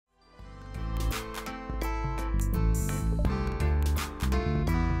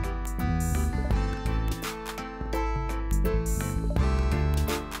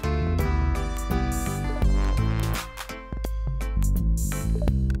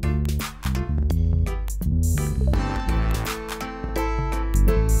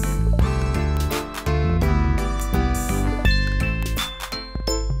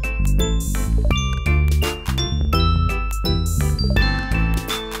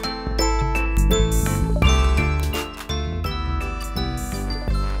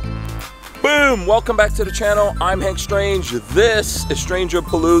Boom! Welcome back to the channel. I'm Hank Strange. This is Stranger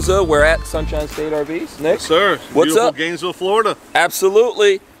Palooza. We're at Sunshine State RVs. Nick? Yes, sir. What's Beautiful up? Gainesville, Florida.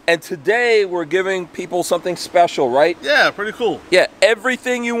 Absolutely. And today we're giving people something special, right? Yeah, pretty cool. Yeah,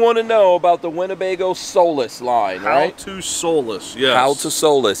 everything you want to know about the Winnebago Solis line, right? How to Solis, yes. How to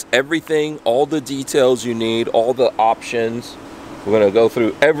Solis. Everything, all the details you need, all the options. We're going to go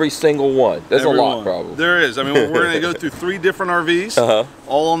through every single one. There's a lot, probably. There is. I mean, we're going to go through 3 different RVs,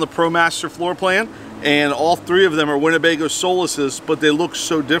 all on the ProMaster floor plan, and all 3 of them are Winnebago Solises, but they look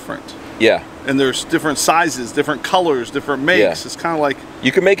so different. Yeah. And there's different sizes, different colors, different makes. Yeah. It's kind of like...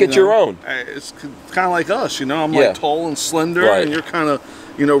 You can make it your own. It's kind of like us, you know? I'm like tall and slender, and you're kind of,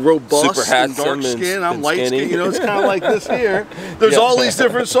 you know, robust and dark skin. I'm light skin. You know, it's kind of like this here. There's all these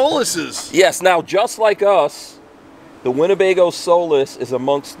different Solises. Yes. Now, just like us, the Winnebago Solis is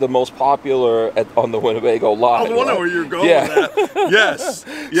amongst the most popular on the Winnebago line. I was wondering where you're going with that. Yes,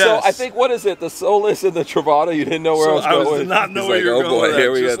 yes. So I think, what is it? The Solis and the Travada? You didn't know where I was going? I did not know where you were going with that.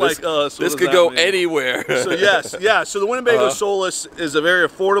 Here we go. Like us. This could go anywhere. So yes, yeah. So the Winnebago Solis is a very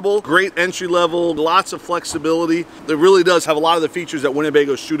affordable, great entry level, lots of flexibility. It really does have a lot of the features that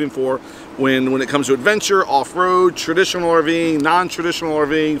Winnebago's shooting for when it comes to adventure, off-road, traditional RVing, non-traditional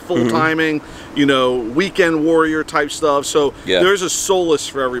RVing, full timing, you know, weekend warrior type stuff. So there's a Solis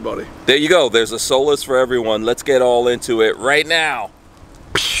for everybody. There you go. There's a Solis for everyone. Let's get all into it right now.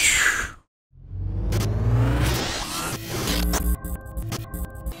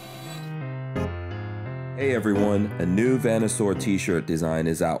 Hey everyone, a new Vanasaur t-shirt design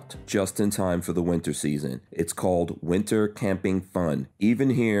is out, just in time for the winter season. It's called Winter Camping Fun. Even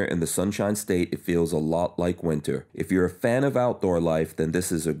here in the Sunshine State, it feels a lot like winter. If you're a fan of outdoor life, then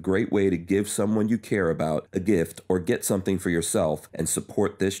this is a great way to give someone you care about a gift or get something for yourself and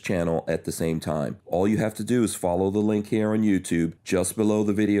support this channel at the same time. All you have to do is follow the link here on YouTube, just below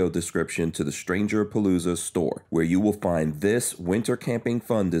the video description to the Stranger Palooza store, where you will find this Winter Camping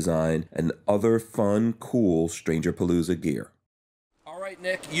Fun design and other fun, cool Stranger Palooza gear. All right,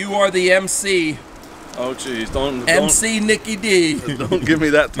 Nick, you are the MC. Oh, geez, don't MC Nicky D. Don't give me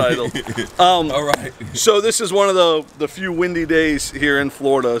that title. All right. So this is one of the few windy days here in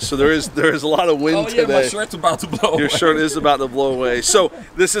Florida. So there is a lot of wind today. My shirt's about to blow away. Your shirt is about to blow away. So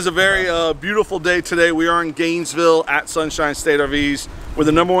this is a very beautiful day today. We are in Gainesville at Sunshine State RVs. We're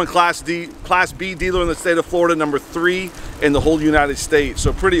the #1 Class B dealer in the state of Florida, #3 in the whole United States.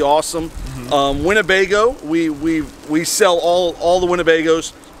 So pretty awesome. Winnebago, we sell all the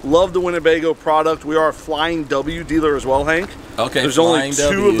Winnebagos. Love the Winnebago product. We are a Flying W dealer as well, Hank. Okay. There's only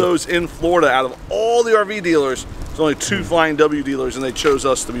 2 of those in Florida out of all the RV dealers. There's only 2 Flying W dealers, and they chose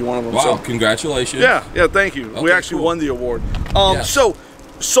us to be one of them. Wow! So, congratulations. Yeah, thank you. Okay, we actually won the award. So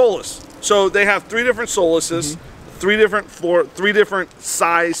Solis. So they have 3 different Solises. 3 different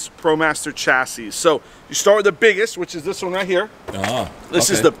size ProMaster chassis. So you start with the biggest, which is this one right here.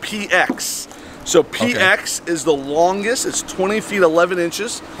 This is the PX. So PX is the longest. It's 20 feet 11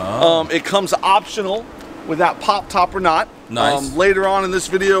 inches. It comes optional with that pop top or not. Nice. Later on in this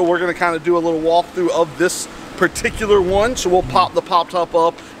video, we're going to kind of do a little walkthrough of this particular one. So we'll pop the pop top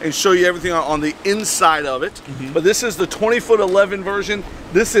up and show you everything on the inside of it. But this is the 20 foot 11 version.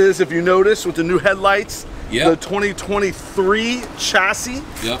 This is, if you notice, with the new headlights, the 2023 chassis.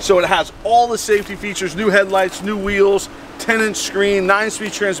 So it has all the safety features, new headlights, new wheels, 10-inch screen,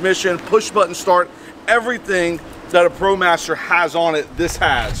 9-speed transmission, push button start, everything that a ProMaster has on it, this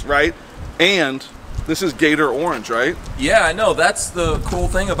has, right? And this is Gator Orange, right? Yeah, I know. That's the cool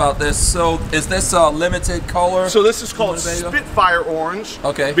thing about this. So is this a limited color? So this is called Spitfire Orange.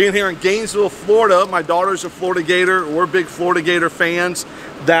 Okay. Being here in Gainesville, Florida, my daughter's a Florida Gator. We're big Florida Gator fans.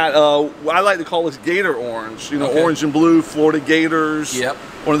 That I like to call this Gator Orange. You know, orange and blue, Florida Gators. Yep.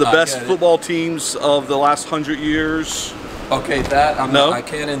 One of the best football teams of the last 100 years. Okay, that I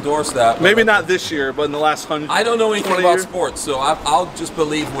can't endorse that. Maybe not this year, but in the last 100. I don't know anything about sports, so I'll just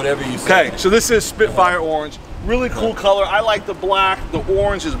believe whatever you say. Okay, so this is Spitfire Orange. Really cool color. I like the black. The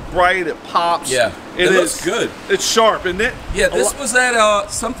orange is bright. It pops. Yeah, it looks good. It's sharp, isn't it? Yeah, this was at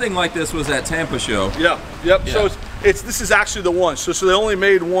something like this was at Tampa show. Yeah, yep. Yeah. So this is actually the one. So they only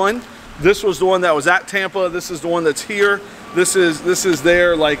made one. This was the one that was at Tampa. This is the one that's here. This is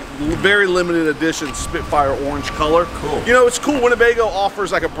their like very limited edition Spitfire orange color. Cool. You know, it's cool. Winnebago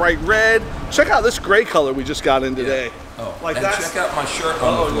offers like a bright red. Check out this gray color we just got in today. Oh, like and that's. check out my shirt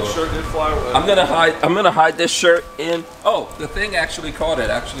on the floor. Your shirt did fly away. I'm gonna hide this shirt in. Oh, the thing actually caught it.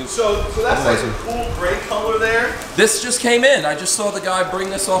 Actually. So that's like a cool gray color there. This just came in. I just saw the guy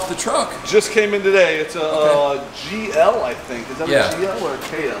bring this off the truck. Just came in today. It's a GL, I think. Is that a GL or a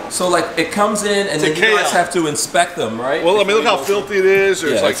KL? So like it comes in, and then you guys have to inspect them, right? Well, I mean, look how filthy it is.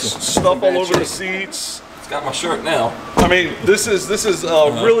 There's like stuff all over the seats. It's got my shirt now. I mean, this is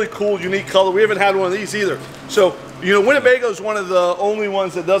a really cool, unique color. We haven't had one of these either. So, you know, Winnebago is one of the only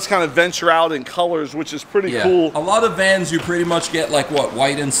ones that does kind of venture out in colors, which is pretty cool. A lot of vans you pretty much get like what,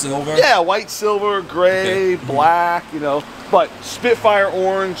 white and silver? Yeah, white, silver, gray, black, you know. But Spitfire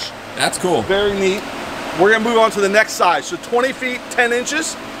orange. That's cool. Very neat. We're gonna move on to the next size. So 20 feet, 10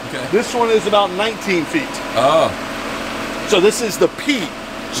 inches. Okay. This one is about 19 feet. Oh. So this is the P.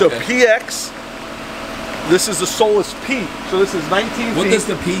 So PX. This is the Solis P. So this is 19 feet. What does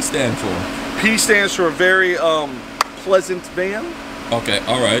the P stand for? P stands for a very pleasant van. Okay,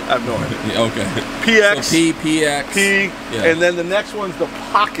 all right. I have no idea. Okay. PX. So P, PX. P. Yeah. And then the next one's the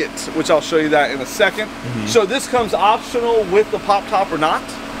Pocket, which I'll show you that in a second. So this comes optional with the pop top or not.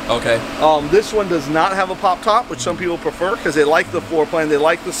 Okay. This one does not have a pop top, which some people prefer because they like the floor plan, they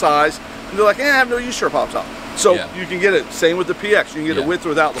like the size, and they're like, I have no use for a pop top. So you can get it. Same with the PX. You can get it with or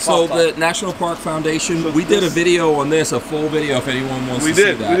without the pop top. So the National Park Foundation, we did a video on this, a full video if anyone wants to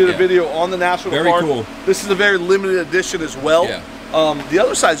see that. We did a video on the National Park. Very cool. This is a very limited edition as well. Yeah. The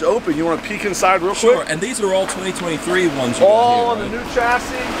other side's open. You want to peek inside real quick? Sure, and these are all 2023 ones you all got on here, the new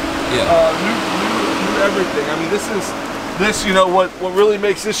chassis. Yeah. New everything. I mean, this, you know, what really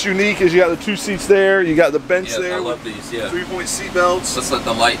makes this unique is you got the 2 seats there, you got the bench there. I love these, 3-point seat belts. Let's let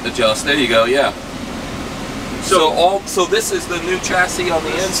the light adjust. There you go, yeah. So this is the new chassis on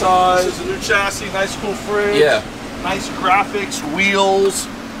the inside. This is the new chassis, nice cool fridge. Yeah. Nice graphics, wheels,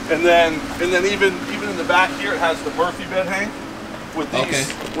 and then even in the back here it has the Murphy bed hang. With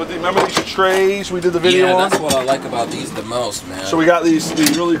these, remember these trays we did the video on? Yeah, that's what I like about these the most, man. So we got these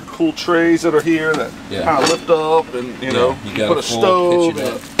really cool trays that are here that kind of lift up, and you know, you put a stove,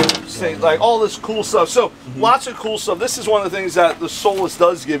 and like all this cool stuff. So lots of cool stuff. This is one of the things that the Solis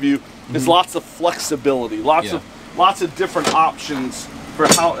does give you is lots of flexibility, lots of different options for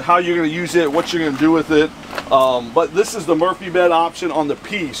how you're going to use it, what you're going to do with it. But this is the Murphy bed option on the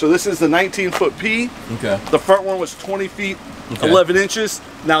P. So this is the 19-foot P. Okay. The front one was 20 feet. 11 inches.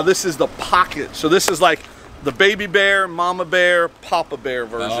 Now this is the Pocket. So this is like the baby bear, mama bear, papa bear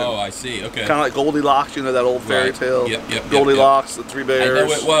version. Oh, I see. Okay. Kind of like Goldilocks, you know, that old fairy tale. Yep. Goldilocks, the 3 bears. I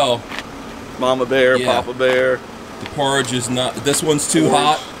know it well. Mama bear, papa bear. The porridge is not. This one's too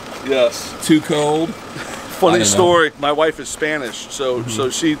hot. Yes. Too cold. Funny story. My wife is Spanish, so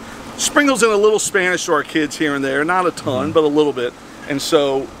she sprinkles in a little Spanish to our kids here and there. Not a ton, but a little bit. And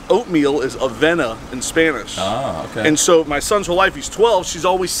so oatmeal is avena in Spanish. Ah, okay. And so my son's whole life, he's 12, she's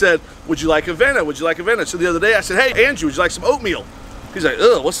always said, would you like avena? Would you like avena? So the other day I said, hey, Andrew, would you like some oatmeal? He's like,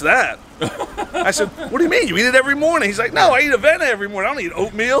 ugh, what's that? I said, what do you mean? You eat it every morning? He's like, no, I eat avena every morning. I don't eat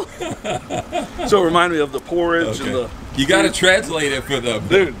oatmeal. So it reminded me of the porridge and the... You got to translate it for them.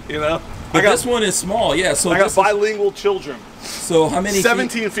 Dude, you know. But this one is small, yeah. So I got bilingual children. So how many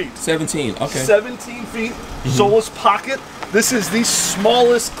 17 feet. 17, okay. 17 feet, Solis Pocket. This is the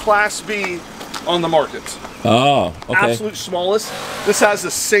smallest Class B on the market. Oh, okay. Absolute smallest. This has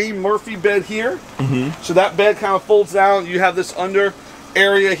the same Murphy bed here. So that bed kind of folds down. You have this under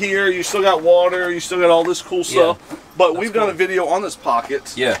area here. You still got water. You still got all this cool stuff. But we've done a video on this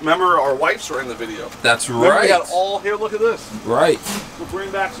Pocket. Yeah. Remember, our wives were in the video. That's right. Remember, we got all here. Look at this. Right. We'll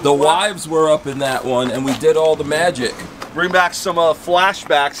bring back some the wives were up in that one, and we did all the magic. Bring back some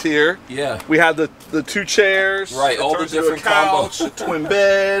flashbacks here. Yeah. We had the 2 chairs. Right. All the different couch, a twin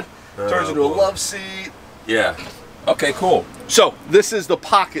bed. Turns into a love seat. Yeah. Okay. Cool. So this is the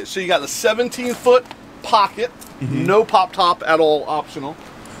Pocket. So you got the 17-foot Pocket. No pop top at all, optional.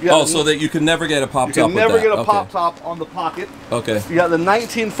 So that you can never get a pop top. You can never get a pop top on the Pocket. Okay. You got the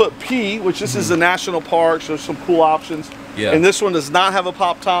 19-foot P, which this is the national park, so there's some cool options. Yeah. And this one does not have a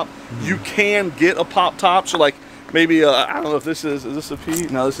pop top. You can get a pop top, so like maybe I don't know if this is this a P?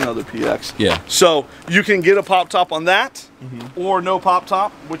 No, this is another PX. Yeah. So you can get a pop top on that, or no pop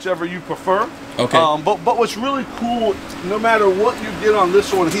top, whichever you prefer. Okay. But what's really cool, no matter what you get on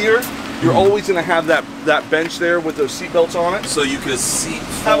this one here, you're always going to have that bench there with those seat belts on it. So you can seat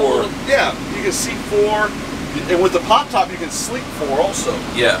 4. Yeah, you can seat 4. And with the pop top, you can sleep 4 also.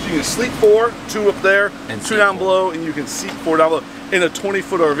 Yeah. So you can sleep 4, 2 up there, and 2 down below, and you can seat 4 down below in a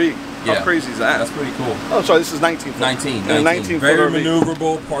 20-foot RV. How crazy is that? That's pretty cool. Oh, sorry, this is 19 foot. 19. Very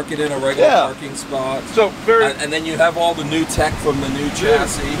maneuverable. Park it in a regular parking spot. So very. And then you have all the new tech from the new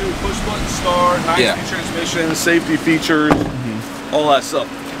chassis. New push button start, 9-speed transmission, safety features, all that stuff.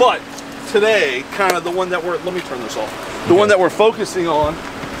 But today, kind of the one that we're. Let me turn this off. The one that we're focusing on.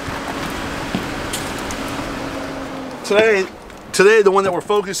 Today, the one that we're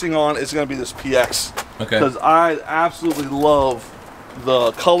focusing on is going to be this PX. Okay. Because I absolutely love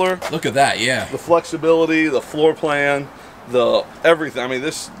the color. Look at that, yeah. The flexibility, the floor plan, the everything. I mean,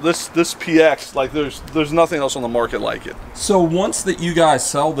 this PX, like there's nothing else on the market like it. So once that you guys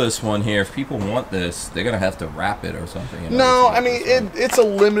sell this one here, if people want this, they're gonna have to wrap it or something. You know? No, I mean it's a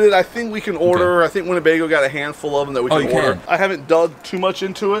limited. I think we can order. I think Winnebago got a handful of them that we can order. I haven't dug too much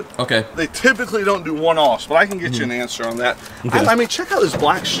into it. Okay. They typically don't do one-offs, but I can get you an answer on that. I mean, check out this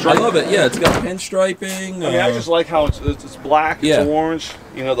black stripe. I love it. Yeah, it's got pinstriping. I mean, I just like how it's black. It's orange.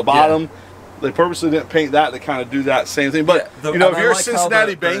 You know, the bottom. They purposely didn't paint that to kind of do that same thing. But you know, if you're a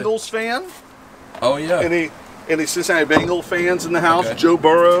Cincinnati Bengals fan, any Cincinnati Bengal fans in the house, Joe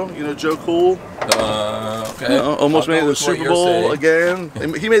Burrow, you know, Joe Cool, okay, you know, almost made the Super Bowl again.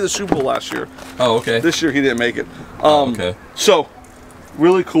 He made the Super Bowl last year. Oh, okay. This year he didn't make it. Okay. So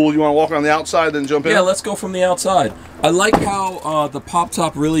really cool. You want to walk around the outside, then jump in? Yeah, let's go from the outside. I like how the pop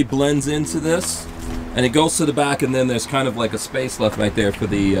top really blends into this, and it goes to the back, and then there's kind of like a space left right there for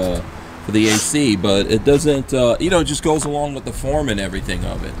the AC, but it doesn't, you know, it just goes along with the form and everything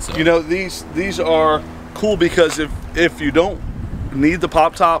of it. So. You know, these are cool because if you don't need the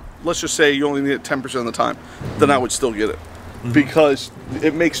pop top, let's just say you only need it 10% of the time, then I would still get it because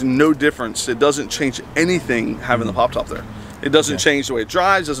it makes no difference. It doesn't change anything having the pop top there. It doesn't change the way it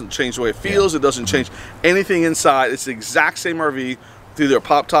drives, doesn't change the way it feels, it doesn't change anything inside. It's the exact same RV, either a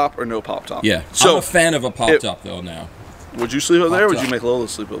pop top or no pop top. Yeah, so I'm a fan of a pop top though now. Would you sleep up there, or would you make Lola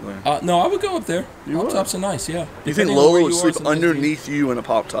sleep up there? No, I would go up there. Pop tops are nice, yeah. You think Lola would sleep underneath you in a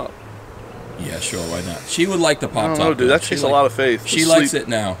pop top? Yeah, sure, why not? She would like the pop top. Oh, dude, that takes a lot of faith. She likes it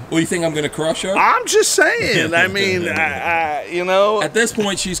now. Well, you think I'm going to crush her? I'm just saying. I mean, you know. At this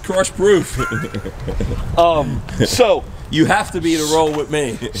point, she's crush proof. So you have to be to roll with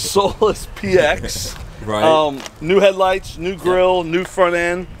me. Solis PX. Right. New headlights, new grill, new front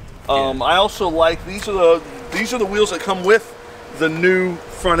end. I also like these are the wheels that come with the new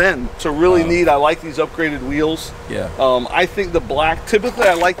front end. So really neat. I like these upgraded wheels. Yeah. I think the black, typically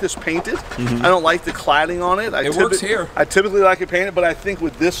I like this painted. I don't like the cladding on it. It works here. I typically like it painted, but I think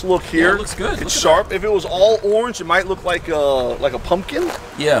with this look here, it looks good. It's sharp. If it was all orange, it might look like a pumpkin.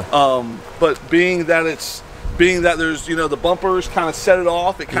 Yeah. But being that there's, you know, the bumpers kind of set it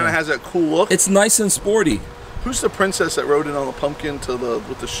off, it kind of has that cool look. It's nice and sporty. Who's the princess that rode in on the pumpkin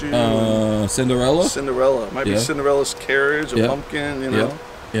with the shoe? Cinderella? Cinderella. It might be Cinderella's carriage, a pumpkin, you know?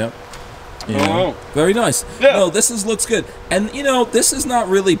 Yeah. Oh. Very nice. Yeah. No, this looks good. And, you know, this is not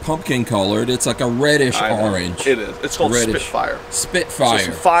really pumpkin colored. It's like a reddish orange. It is. It's called reddish. Spitfire. Spitfire. So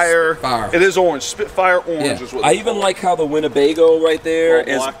Spitfire. It is orange. Spitfire orange is what I even like how the Winnebago right there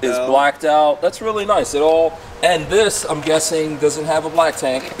is blacked out. That's really nice. And this, I'm guessing, doesn't have a black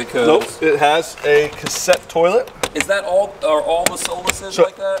tank because... Nope. It has a cassette toilet. Is that all? Are all the Solises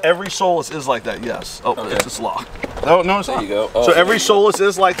like that? Every Solis is like that, yes. Oh, it's locked. Oh, no, it's not. There you go. Oh, so every Solis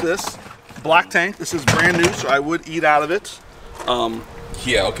is like this. Black tank. This is brand new, so I would eat out of it.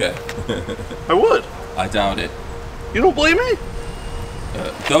 Yeah, okay. I would. I doubt it. You don't believe me?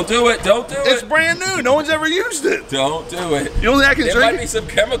 Don't do it. Don't do it. It's brand new. No one's ever used it. Don't do it. You only I can drink. There might be some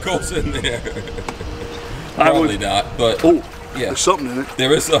chemicals in there. Probably not, but there's something in it.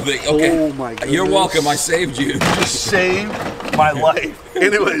 There is something. Okay. Oh my goodness. You're welcome. I saved you. You just saved my life.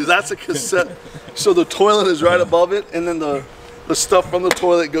 Anyways, that's a cassette. So the toilet is right above it, and then the stuff from the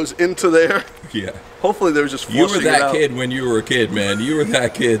toilet goes into there. Yeah. Hopefully they're just flushing You were that kid when you were a kid, man. You were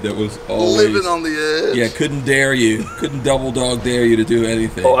that kid that was always living on the edge. Yeah, couldn't dare you. Couldn't double dog dare you to do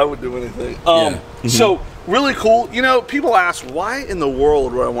anything. Oh, I would do anything. So really cool. You know, people ask, why in the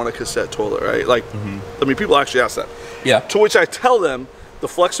world would I want a cassette toilet, right? Like, I mean, people actually ask that. Yeah. To which I tell them the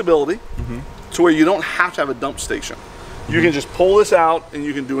flexibility to where you don't have to have a dump station. You can just pull this out and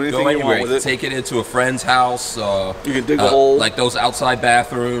you can do anything you want with it. Take it into a friend's house. You can dig a hole. Like those outside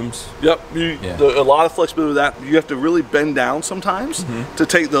bathrooms. Yep. A lot of flexibility with that. You have to really bend down sometimes to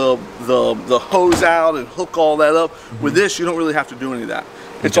take the hose out and hook all that up. With this, you don't really have to do any of that.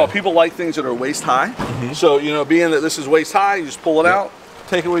 It's all, people like things that are waist high. So, you know, being that this is waist high, you just pull it out,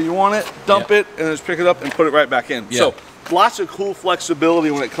 take it where you want it, dump it, and then just pick it up and put it right back in. So lots of cool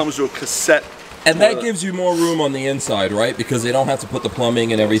flexibility when it comes to a cassette And that gives you more room on the inside, right? Because they don't have to put the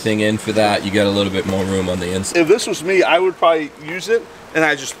plumbing and everything in for that. You get a little bit more room on the inside. If this was me, I would probably use it, and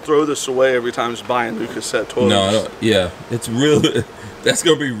I just throw this away every time I just buy a new cassette toilet. No, I don't. Yeah, it's real. That's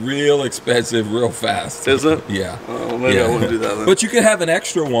gonna be real expensive, real fast. Is it? Yeah. Oh, maybe I wouldn't do that then. But you could have an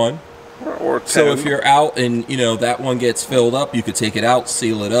extra one. Or 10. So if you're out and that one gets filled up, you could take it out,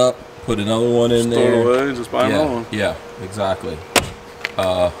 seal it up, put another one in there. Throw it away, just buy another one. Yeah, exactly.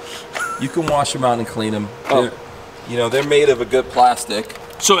 You can wash them out and clean them. They're made of a good plastic.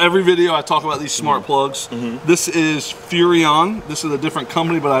 So every video I talk about these smart plugs. This is Furrion. This is a different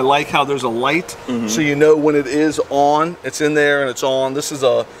company, but I like how there's a light, so you know when it is on. It's in there and it's on. This is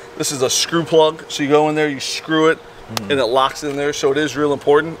a screw plug. So you go in there, you screw it, and it locks in there. So it is real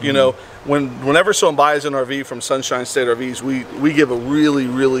important. You know, whenever someone buys an RV from Sunshine State RVs, we give a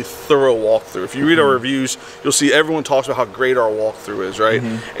really thorough walkthrough. If you read our reviews, you'll see everyone talks about how great our walkthrough is, right?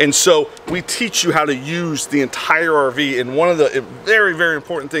 And so we teach you how to use the entire RV, and one of the very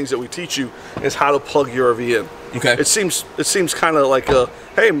important things that we teach you is how to plug your RV in. Okay. It seems kind of like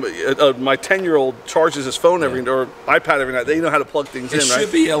hey, my 10-year-old charges his phone or iPad every night. They know how to plug things in, right? It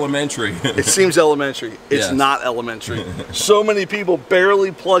should be elementary. It seems elementary. It's not elementary. So many people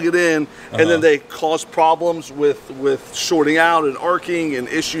barely plug it in, and then they cause problems with shorting out and arcing and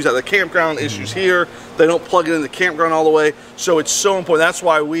issues at the campground, issues here. They don't plug it in the campground all the way. So it's so important. That's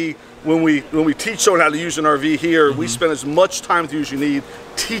why when we teach someone how to use an RV here, we spend as much time with you as you need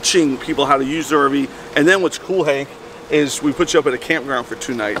teaching people how to use their RV. And then what's cool, Hank, is we put you up at a campground for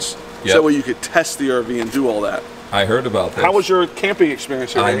 2 nights. So that way you could test the RV and do all that. I heard about this. How was your camping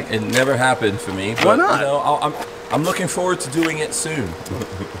experience here, Hank? It never happened for me. But, Why not? I'm looking forward to doing it soon.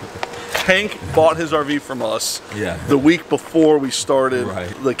 Hank bought his RV from us the week before we started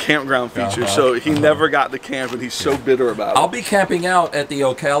the campground feature, so he never got to camp, and he's so bitter about it. I'll be camping out at the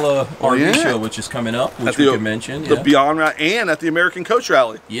Ocala RV Show, which is coming up, which we can mention. The Beyond Rally and at the American Coach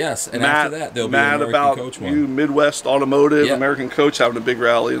Rally. Yes, and after that, there'll be an American about Coach one. Midwest Automotive, American Coach having a big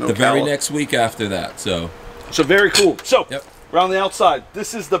rally in Ocala. The very next week after that, so very cool. So, around the outside,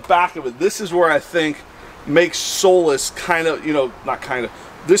 this is the back of it. This is where I think makes Solis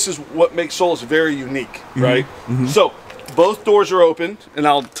this is what makes Solis very unique, right? So both doors are open, and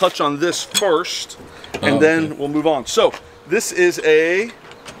I'll touch on this first, and then we'll move on. So this is a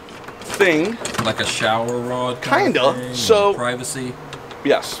thing, like a shower rod, kind of. So privacy.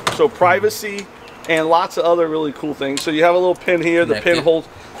 Yes. So privacy and lots of other really cool things. So you have a little pin here. The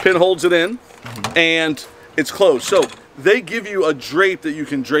pin holds it in, and it's closed. So they give you a drape that you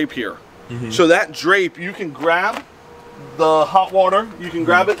can drape here. So that drape, you can grab the hot water, you can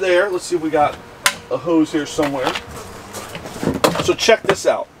grab it there. Let's see if we got a hose here somewhere. So check this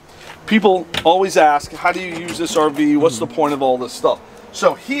out. People always ask, how do you use this RV? What's the point of all this stuff?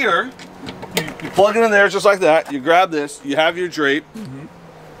 So here, you plug it in there just like that. You grab this, you have your drape,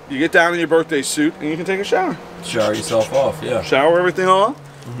 you get down in your birthday suit, and you can take a shower. Shower yourself off, Shower everything off,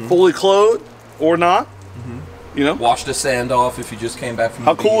 fully clothed or not. You know, wash the sand off if you just came back from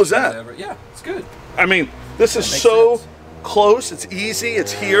the beach. How cool is that? Whatever. Yeah, it's good. I mean, this is so close. It's easy.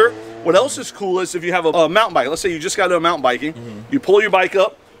 It's here. What else is cool is if you have a mountain bike. Let's say you just got to do mountain biking. You pull your bike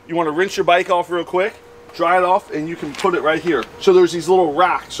up. You want to rinse your bike off real quick, dry it off, and you can put it right here. So there's these little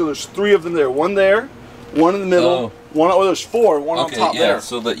racks. So there's 3 of them there. One there, one in the middle, one. Oh, there's 4. One on top there.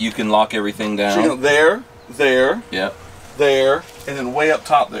 So that you can lock everything down. So you know, there, there, and then way up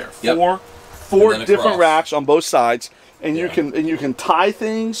top there. 4 different racks on both sides, and you can tie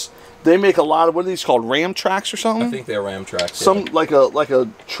things. They make a lot of, what are these called, ram tracks or something? I think they're ram tracks. Some like a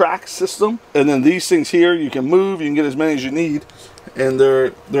track system, and then these things here you can move. You can get as many as you need, and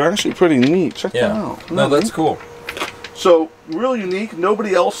they're actually pretty neat. Check that out. No, that's cool. So really unique.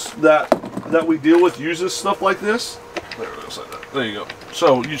 Nobody else that we deal with uses stuff like this. There it is, like that. There you go.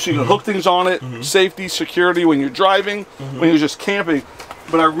 So you can hook things on it. Safety, security when you're driving, when you're just camping.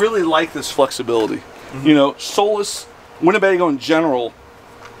 But I really like this flexibility. You know, Solis, Winnebago in general,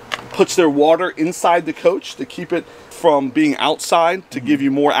 puts their water inside the coach to keep it from being outside, to give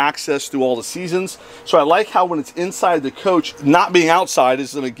you more access through all the seasons. So I like how when it's inside the coach, not being outside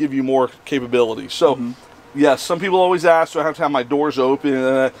is going to give you more capability. So yes, some people always ask, do I have to have my doors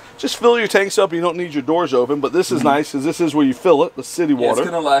open? Just fill your tanks up. You don't need your doors open, but this is nice because this is where you fill it, the city water. It's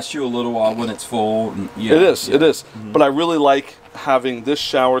going to last you a little while when it's full. It is. But I really like having this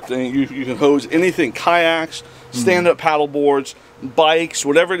shower thing. You can hose anything, kayaks, stand-up paddle boards, bikes,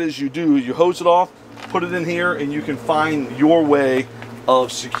 whatever it is you do, you hose it off, put it in here, and you can find your way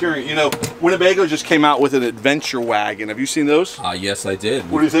of securing. You know, Winnebago just came out with an adventure wagon. Have you seen those? Yes, I did.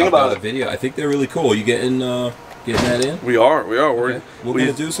 What do you think about it? Video. I think they're really cool. You getting Getting that in? We are. Okay. We're going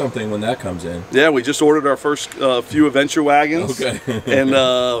to do something when that comes in. Yeah, we just ordered our first few adventure wagons. Okay. And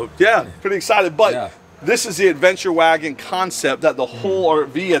yeah, pretty excited. But this is the adventure wagon concept, that the whole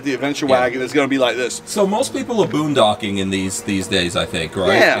RV at the adventure wagon is going to be like this. So most people are boondocking in these days, I think,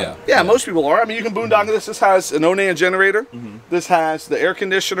 right? Yeah, most people are. I mean, you can boondock this. This has an Onan generator. This has the air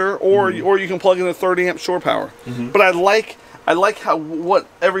conditioner, or you can plug in a 30 amp shore power. But I like how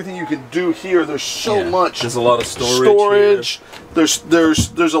everything you can do here. There's so much. There's a lot of storage.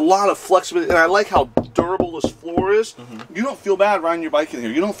 There's a lot of flexibility, and I like how durable this floor is. You don't feel bad riding your bike in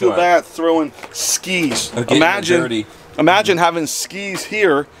here. You don't feel bad throwing skis. Imagine having skis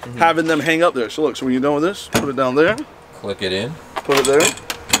here, having them hang up there. So look, so when you're done with this, put it down there. Click it in. Put it there.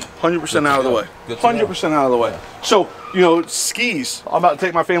 100% out of the way. 100% out of the way. So, you know, skis. I'm about to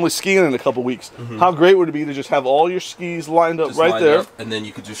take my family skiing in a couple weeks. How great would it be to just have all your skis lined up right there? And then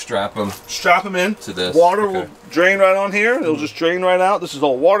you could just strap them. Strap them in. To this. Water will drain right on here. It'll just drain right out. This is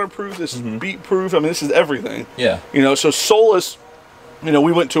all waterproof. This is beat proof. I mean, this is everything. Yeah. You know, so Solis. You know,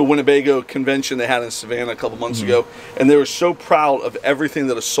 we went to a Winnebago convention they had in Savannah a couple months ago, and they were so proud of everything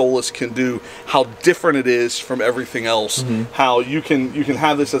that a Solis can do, how different it is from everything else, how you can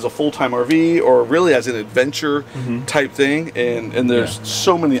have this as a full-time RV or really as an adventure type thing, and there's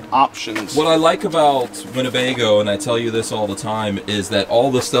so many options. What I like about Winnebago, and I tell you this all the time, is that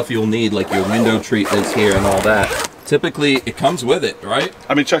all the stuff you'll need, like your window treatments here and all that, typically it comes with it, right?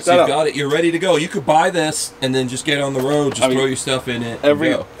 I mean, check that out. You've got it. You're ready to go. You could buy this and then just get on the road, just throw your stuff in it.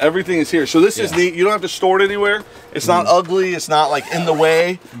 Everything is here. So this is neat. You don't have to store it anywhere. It's not ugly. It's not like in the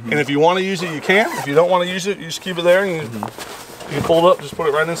way. And if you want to use it, you can. If you don't want to use it, you just keep it there. And you can fold it up. Just put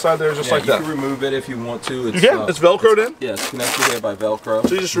it right inside there, just like that. You can remove it if you want to. It's Velcroed in. Yeah, it's connected here by Velcro.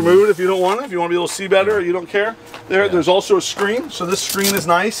 So you just remove it if you don't want it. If you want to be able to see better, or you don't care. There's also a screen. So this screen is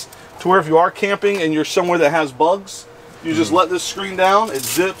nice to where if you are camping and you're somewhere that has bugs, you just let this screen down. It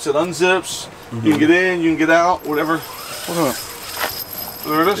zips, it unzips. You can get in, you can get out, whatever.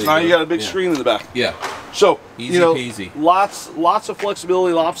 There it is. Now you got a big screen in the back. Yeah. So easy peasy. Lots of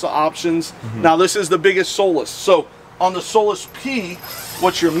flexibility, lots of options. Now this is the biggest Solis. So on the Solis P,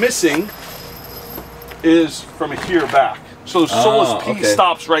 what you're missing is from here back. So the Solis P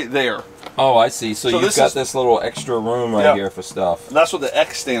stops right there. Oh, I see. So you've got this little extra room right here for stuff. And that's what the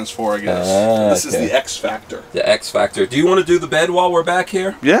X stands for, I guess. This is the X Factor. The X Factor. Do you want to do the bed while we're back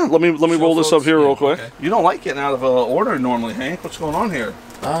here? Yeah, let me roll this up here real quick. Okay. You don't like getting out of order normally, Hank. What's going on here?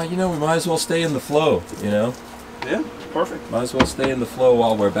 You know, we might as well stay in the flow, you know? Yeah, perfect. Might as well stay in the flow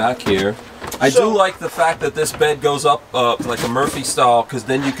while we're back here. I do like the fact that this bed goes up like a Murphy style, because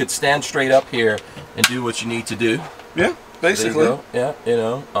then you could stand straight up here and do what you need to do. Yeah. Basically, yeah, you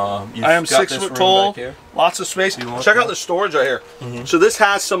know. I am 6 foot tall, lots of space. Check out the storage right here. So this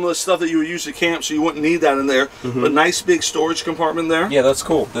has some of the stuff that you would use at camp, so you wouldn't need that in there. But nice big storage compartment there. Yeah, that's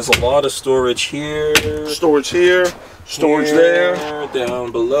cool. There's a lot of storage here. Storage here. Storage there.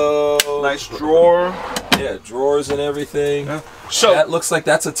 Down below. Nice drawer. Yeah, drawers and everything. Yeah. So that looks like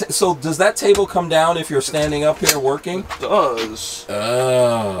that's so does that table come down if you're standing up here working? It does.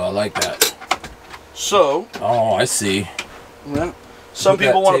 Oh, I like that. So. Oh, I see. Yeah. Some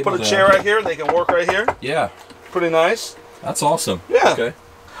people want to put a chair right here. They can work right here. Yeah. Pretty nice. That's awesome. Yeah. Okay.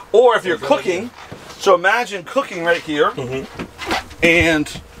 Or if you're cooking, so imagine cooking right here,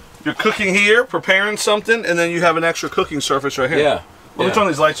 and you're cooking here, preparing something, and then you have an extra cooking surface right here. Yeah. Let me turn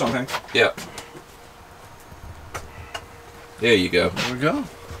these lights on, Hank. Yeah. There you go. There we go.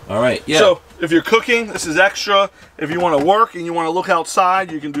 All right. Yeah. So if you're cooking, this is extra. If you want to work and you want to look outside,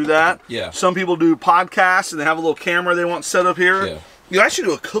 you can do that. Yeah. Some people do podcasts and they have a little camera they want set up here. Yeah. You actually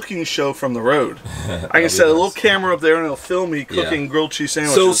do a cooking show from the road. I can set a little camera up there and it'll film me cooking grilled cheese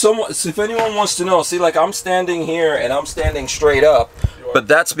sandwiches. So if anyone wants to know, see, like I'm standing here and I'm standing straight up, but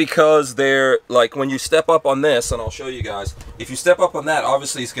that's because they're like when you step up on this, and I'll show you guys. If you step up on that,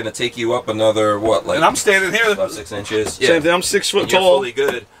 obviously it's going to take you up another and I'm standing here about 6 inches. Yeah. Same thing. I'm 6 foot tall. You're fully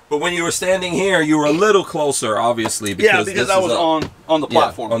good. But when you were standing here, you were a little closer, obviously, because I was on the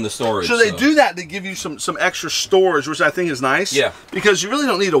platform, on the storage. So they do that to give you some extra storage, which I think is nice. Yeah. Because you really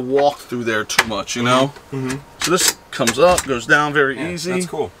don't need to walk through there too much, you know. So this comes up, goes down very easy. That's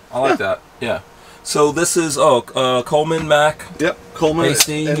cool. I like that. Yeah. So this is Coleman Mac. Yep, Coleman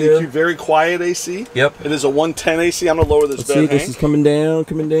AC and here. Very quiet AC. Yep. It is a 110 AC. I'm gonna lower this bed. See, this is coming down,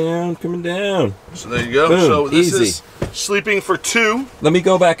 coming down, coming down. So there you go. Boom. So this Easy. is sleeping for 2. Let me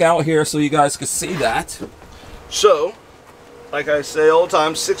go back out here so you guys can see that. So, like I say all the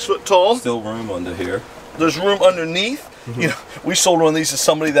time, 6 foot tall. Still room under here. There's room underneath. You know, we sold one of these to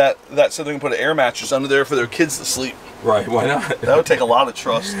somebody that said they can put an air mattress under there for their kids to sleep. Right, why not? That would take a lot of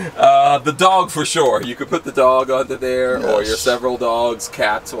trust. The dog for sure. You could put the dog under there, yes. or your several dogs,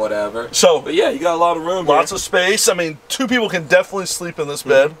 cats, whatever. So, but yeah, you got a lot of room. Lots of space. I mean, 2 people can definitely sleep in this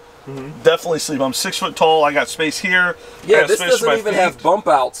bed. Definitely sleep. I'm 6 foot tall. I got space here. Yeah, this doesn't even have bump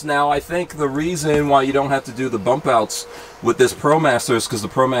outs. Now, I think the reason why you don't have to do the bump outs with this ProMaster is because the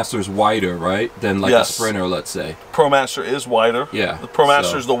ProMaster is wider, right? Than like a Sprinter, let's say. ProMaster is wider. Yeah. The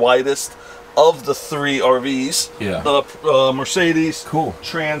ProMaster is the widest of the 3 RVs. Yeah. The Mercedes, cool,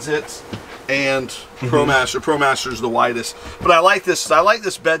 Transit, and ProMaster. ProMaster is the widest. But I like this. I like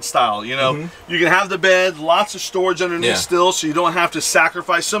this bed style. You know, you can have the bed, lots of storage underneath still, so you don't have to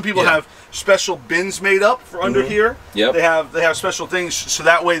sacrifice. Some people have special bins made up for under here. Yep. They have special things, so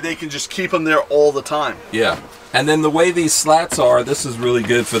that way they can just keep them there all the time. Yeah. And then the way these slats are, this is really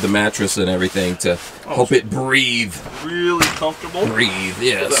good for the mattress and everything to help it breathe. Really comfortable. Breathe,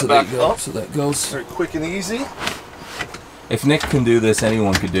 yeah. So that goes. So that goes. Very quick and easy. If Nick can do this,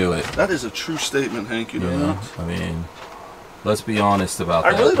 anyone could do it. That is a true statement, Hank. You know that? I mean, let's be honest about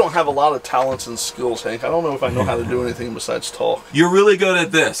that. I really don't have a lot of talents and skills, Hank. I don't know if I know how to do anything besides talk. You're really good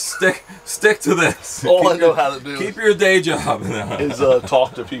at this. Stick to this. All I know how to do keep your day job is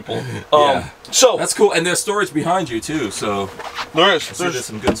talk to people. So that's cool, and there's storage behind you too. So there's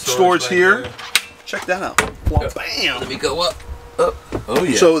some good storage here. There. Check that out. Well, bam. Let me go up. Oh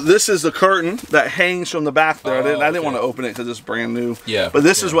yeah. So this is the curtain that hangs from the back there. I didn't want to open it because it's brand new. Yeah. But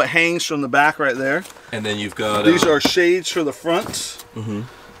this is what hangs from the back right there. And then you've got these are shades for the front.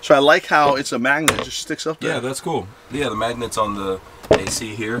 So I like how it's a magnet. It just sticks up there. Yeah, that's cool. Yeah, the magnets on the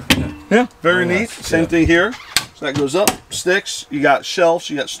AC here. Yeah, very neat. Same thing here. So that goes up, sticks. You got shelves.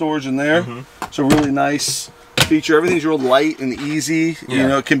 You got storage in there. So really nice feature. Everything's real light and easy. You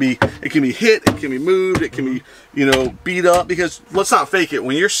know, it can be hit, it can be moved, it can be, you know, beat up, because let's not fake it.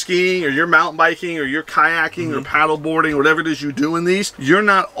 When you're skiing or you're mountain biking or you're kayaking or paddle boarding or whatever it is you do in these, you're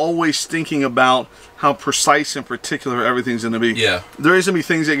not always thinking about how precise and particular everything's going to be. Yeah. There is going to be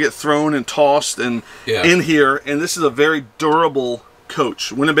things that get thrown and tossed and in here, and this is a very durable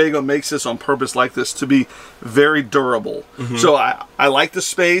coach. Winnebago makes this on purpose like this to be very durable. So I like the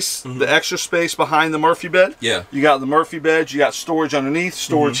space, the extra space behind the Murphy bed. Yeah. You got the Murphy bed, you got storage underneath,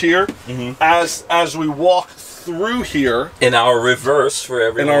 storage here. As we walk through here. In our reverse for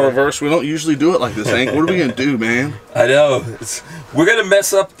everyone. In our reverse, we don't usually do it like this, Hank. What are we going to do, man? I know. We're going to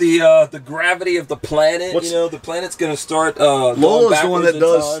mess up the gravity of the planet. You know, the planet's going to start Lola's the one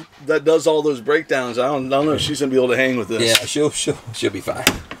that does all those breakdowns. I don't know if she's going to be able to hang with this. Yeah, she'll be fine.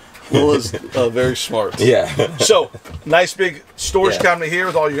 Lola's very smart. Yeah. So, nice big storage cabinet here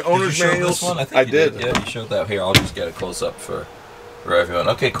with all your owner's manuals. This one? I think I did. Yeah, you showed that. Here, I'll just get a close up for everyone.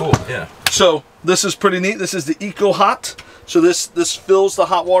 Okay, cool. Yeah. So this is pretty neat. This is the Eco Hot. So this fills the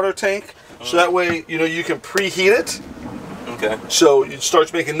hot water tank. So that way, you know, you can preheat it. Okay. So it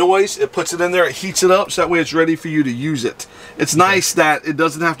starts making noise. It puts it in there. It heats it up. So that way it's ready for you to use it. It's nice that it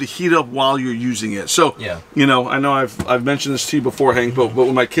doesn't have to heat up while you're using it. So, you know, I know I've mentioned this to you before, Hank, but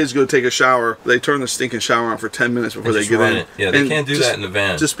when my kids go take a shower, they turn the stinking shower on for 10 minutes before they get in. Yeah, they can't do that in the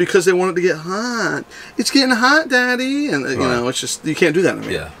van. Just because they want it to get hot. It's getting hot, Daddy. And, you know, it's just, you can't do that in a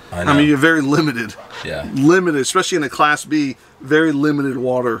van. Yeah, I know. I mean, you're very limited. Yeah. Limited, especially in a Class B, very limited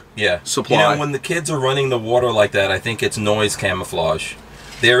water supply. You know, when the kids are running the water like that, I think it's noise camouflage.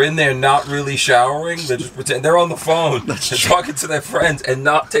 They're in there not really showering. They're just pretending. They're on the phone. They're talking to their friends and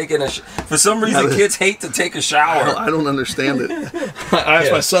not taking a for some reason, kids hate to take a shower. I don't understand it. I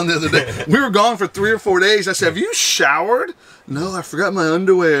asked my son the other day. We were gone for 3 or 4 days. I said, have you showered? No, I forgot my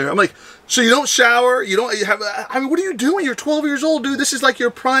underwear. I'm like, so you don't shower? You have? I mean, what are you doing? You're 12 years old, dude. This is like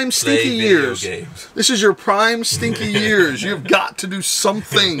your prime stinky years. This is your prime stinky years. You've got to do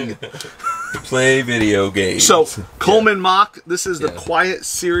something. Play video games. So, Coleman Mach, this is the Quiet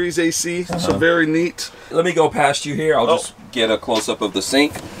Series AC, so very neat. Let me go past you here. I'll just get a close-up of the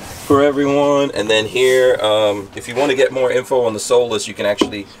sink for everyone. And then here, if you want to get more info on the Solis, you can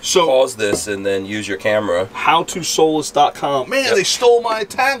actually pause this and then use your camera. Howtosolis.com. Man, they stole my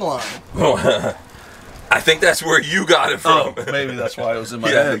tagline. I think that's where you got it from. Oh, maybe that's why it was in my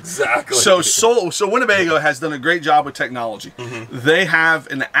head. Exactly. So Winnebago has done a great job with technology. They have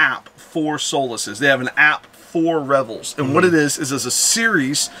an app for Solises. They have an app for Revels. And what it is a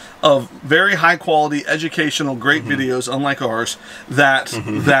series of very high quality, educational, great videos, unlike ours, that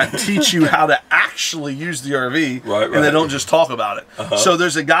teach you how to actually use the RV, and they don't just talk about it. So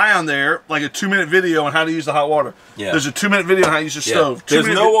there's a guy on there, like a 2-minute video on how to use the hot water. There's a 2-minute video on how to use the stove. There's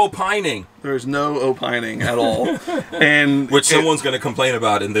no opining. There's no opining at all. And which someone's going to complain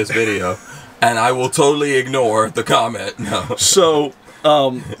about in this video. And I will totally ignore the comment. No. So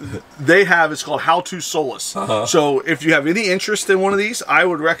they have, it's called How to Solis. So if you have any interest in one of these, I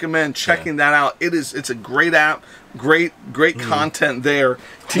would recommend checking that out. It's a great app, great content there.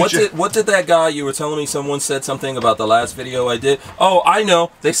 What did that guy you were telling me? Someone said something about the last video I did. Oh, I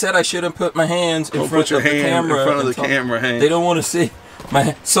know. They said I shouldn't put my hands in front of the camera. In front of the camera. They don't want to see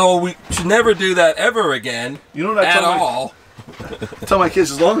my. So we should never do that ever again. You know what I tell my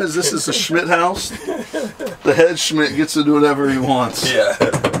kids, as long as this is a Schmidt house, the head Schmidt gets to do whatever he wants. Yeah.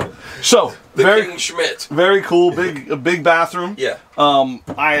 So King Schmidt. Very cool, a big bathroom. Yeah.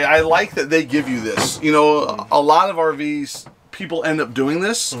 I like that they give you this. You know, a lot of RVs, people end up doing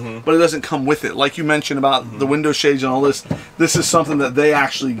this, but it doesn't come with it. Like you mentioned about the window shades and all this. This is something that they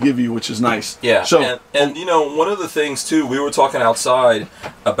actually give you, which is nice. Yeah. So and you know, one of the things too, we were talking outside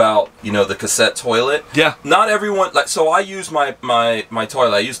about, you know, the cassette toilet. Yeah. Not everyone, like, so I use my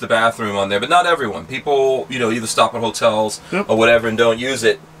toilet. I use the bathroom on there, but not everyone. People, you know, either stop at hotels or whatever and don't use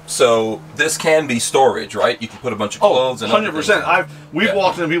it. So this can be storage, right? You can put a bunch of clothes and 100%. We've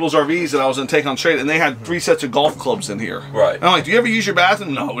walked into people's RVs that I was in Take on Trade, and they had 3 sets of golf clubs in here. Right. And I'm like, do you ever use your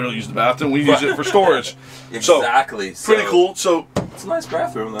bathroom? No, we don't use the bathroom. We use it for storage. Exactly. So, pretty cool. So it's a nice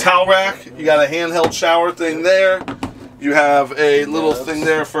bathroom, though. Towel rack. You got a handheld shower thing there. You have a little thing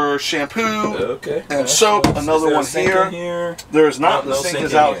there for shampoo and soap. Another one here. There is not. The sink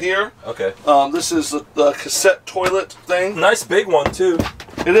is out here. Okay. This is the cassette toilet thing. Nice big one too.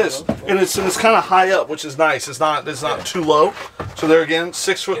 It is, and it's kind of high up, which is nice. It's not too low. So there again,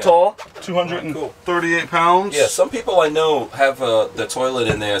 6 foot tall, 238 pounds. Yeah. Some people I know have the toilet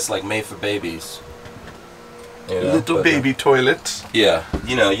in there. It's like made for babies. You know, little baby toilet. Yeah,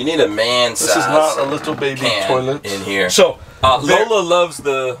 you know, you need a man-sized. This is not a little baby toilet in here. So Lola loves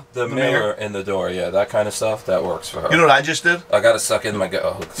the mirror in the door. Yeah, that kind of stuff that works for her. You know what I just did? I gotta suck in my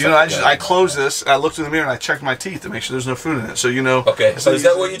you know, I closed this. I looked in the mirror and I checked my teeth to make sure there's no food in it. So you know. Okay. So is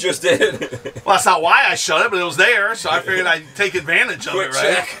that what you just did? Well, that's not why I shut it, but it was there, so I figured I'd take advantage of it,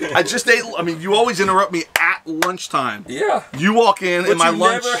 right? Check. I just ate. I mean, you always interrupt me at lunchtime. Yeah. You walk in and my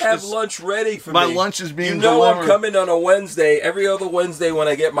lunch. Never have lunch ready for me. My lunch is being delivered. delivered. I'm coming on a Wednesday. Every other Wednesday when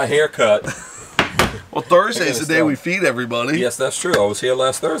I get my hair cut. Well, Thursday is the day we feed everybody. Yes, that's true. I was here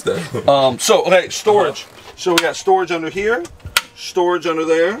last Thursday. So, okay, storage. So we got storage under here, storage under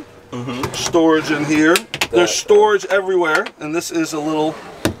there, storage in here. There's storage everywhere, and this is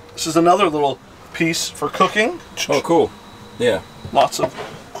another little piece for cooking. Oh, cool. Yeah. Lots of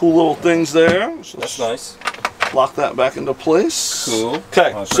cool little things there. So that's nice. Lock that back into place. Cool.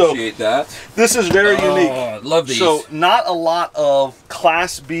 Okay, I appreciate that. This is very unique. I love these. So not a lot of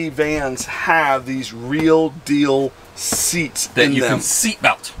Class B vans have these real deal seats that in you them. can seat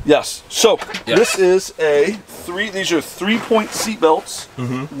belt. Yes. So this is these are 3-point seat belts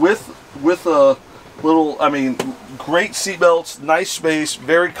with a little, I mean, great seat belts, nice space,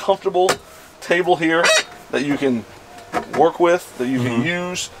 very comfortable table here that you can work with, that you can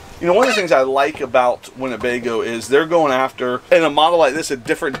use. You know, one of the things I like about Winnebago is they're going after, in a model like this, a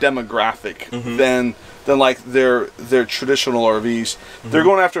different demographic than like their traditional RVs. They're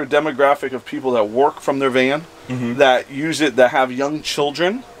going after a demographic of people that work from their van, that use it, that have young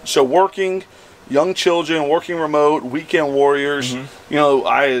children. So young children, working remote, weekend warriors. You know,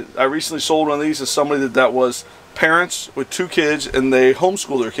 I recently sold one of these to somebody that was parents with 2 kids, and they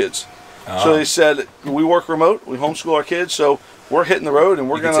homeschool their kids. So they said, we work remote, we homeschool our kids, so we're hitting the road, and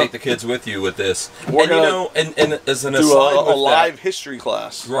we're going to take the kids with you with this. And you know, and as an aside, a live history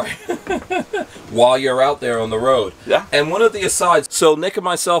class, right? While you're out there on the road. Yeah. And one of the asides. So Nick and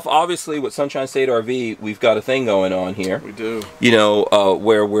myself, obviously, with Sunshine State RV, we've got a thing going on here. We do. You know,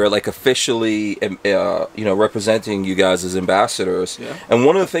 where we're like officially, you know, representing you guys as ambassadors. Yeah. And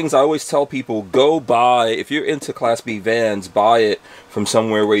one of the things I always tell people: go buy, if you're into Class B vans, buy it from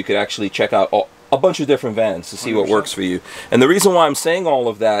somewhere where you could actually check out a bunch of different vans to see 100%. What works for you. And the reason why I'm saying all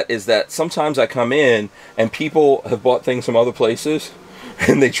of that is that sometimes I come in and people have bought things from other places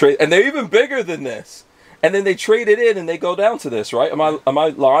and they trade, and they're even bigger than this. And then they trade it in and they go down to this, right? Am I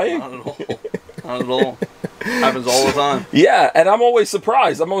lying? Not at all. Not at all. Happens all the time. Yeah, and I'm always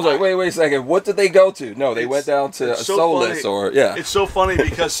surprised. I'm always like, wait a second, what did they go to? No, they went down to a Solis or It's so funny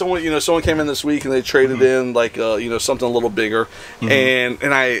because someone came in this week and they traded in like something a little bigger, and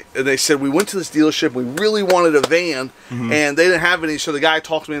they said we went to this dealership, we really wanted a van, and they didn't have any, so the guy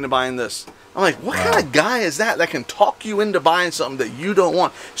talked me into buying this. I'm like, what kind of guy is that can talk you into buying something that you don't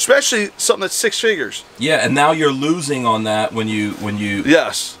want, especially something that's 6 figures? Yeah, and now you're losing on that when you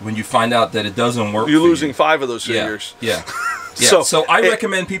find out that it doesn't work. You're losing 5 of those figures. Yeah. Yeah. So I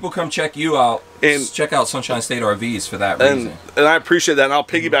recommend people come check you out And check out Sunshine State RVs for that reason. And I appreciate that, and I'll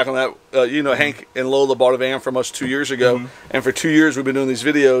piggyback on that. You know, Hank and Lola bought a van from us 2 years ago, and for 2 years we've been doing these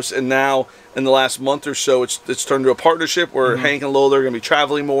videos, and now in the last month or so it's turned into a partnership where Hank and Lola are going to be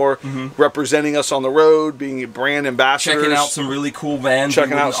traveling more, representing us on the road, being brand ambassadors. Checking out some really cool vans.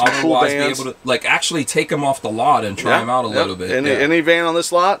 Checking out some cool vans. Be able to, like, actually take them off the lot and try them out a little bit. Any van on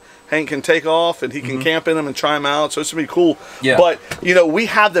this lot, Hank can take off and he can camp in them and try them out, so it's gonna be cool. Yeah. But you know, we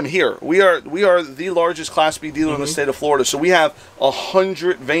have them here. We are the largest Class B dealer in the state of Florida, so we have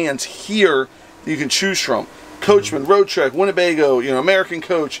 100 vans here that you can choose from. Coachman, Road Trek, Winnebago, you know, American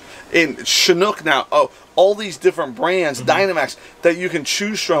Coach, and Chinook now. Oh, all these different brands, Dynamax, that you can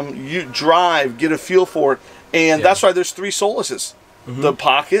choose from. You drive, get a feel for it, and that's why there's 3 Solises. The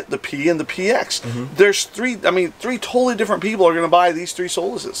Pocket, the P, and the PX. There's three totally different people are going to buy these 3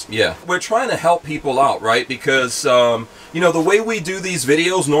 Solises. Yeah. We're trying to help people out, right? Because, you know, the way we do these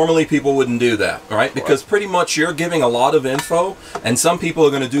videos, normally people wouldn't do that, right? Because pretty much you're giving a lot of info, and some people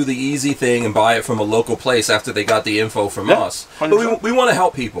are going to do the easy thing and buy it from a local place after they got the info from us. 100%. But we want to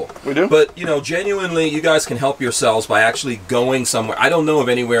help people. We do. But, you know, genuinely, you guys can help yourselves by actually going somewhere. I don't know of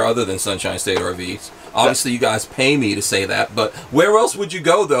anywhere other than Sunshine State RVs. Obviously, you guys pay me to say that, but where else would you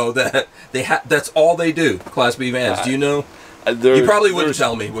go, though, that that's all they do, Class B vans? Do you know? You probably wouldn't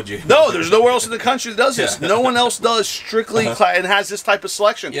tell me, would you? No, there's nowhere else in the country that does this. No one else does strictly and has this type of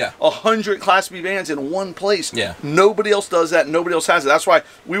selection. 100 Class B vans in one place. Nobody else does that. Nobody else has it. That's why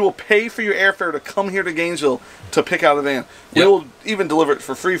we will pay for your airfare to come here to Gainesville to pick out a van. We will even deliver it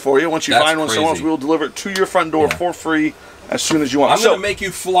for free for you. Once you find one somewhere else, we will deliver it to your front door for free as soon as you want. I'm going to make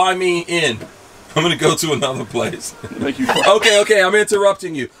you fly me in. I'm going to go to another place. Make you okay, I'm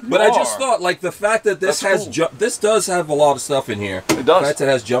interrupting you. But I just thought, like, the fact that this this does have a lot of stuff in here. It does. The fact that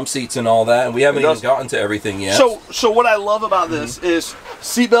it has jump seats and all that, and we haven't even gotten to everything yet. So what I love about this is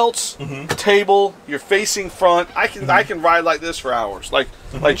seatbelts, table, you're facing front. I can ride like this for hours. Like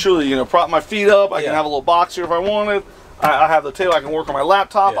truly, you know, prop my feet up. I can have a little box here if I wanted. I have the table. I can work on my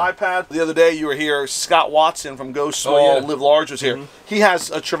laptop, iPad. The other day you were here. Scott Watson from Go Small, Live Large was here. He has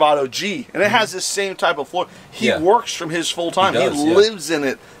a Travato G, and it has this same type of floor. He works from his full time. He lives in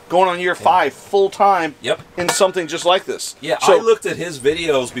it, going on year 5 full time in something just like this. So, I looked at his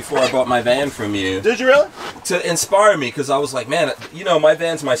videos before I bought my van from you. Did you really? To inspire me, because I was like, man, you know, my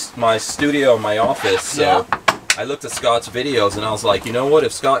van's my studio, my office. So I looked at Scott's videos, and I was like, you know what?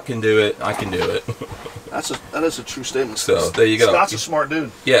 If Scott can do it, I can do it. That is a true statement. So there you go. Scott's a smart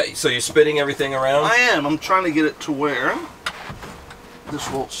dude. Yeah. So you're spinning everything around? I am. I'm trying to get it to where this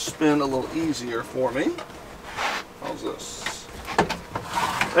will spin a little easier for me. How's this?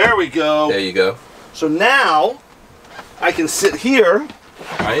 There we go. There you go. So now I can sit here.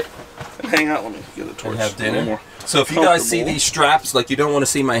 Right. And hang out. Let me get it towards. And have dinner. So if you guys see these straps, like you don't want to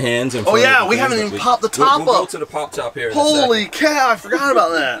see my hands. In front of we haven't even popped the top up. We'll go to the pop top here. Holy cow! I forgot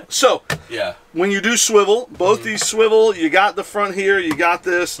about that. So when you do swivel, both these swivel. You got the front here. You got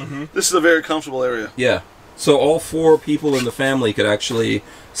this. This is a very comfortable area. Yeah. So all 4 people in the family could actually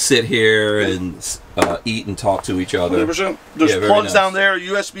sit here and eat and talk to each other. 100%. There's plugs down there,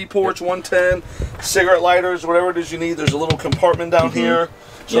 USB ports, 110, cigarette lighters, whatever it is you need. There's a little compartment down here.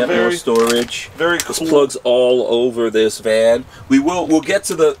 So more storage. Very cool. There's plugs all over this van. We'll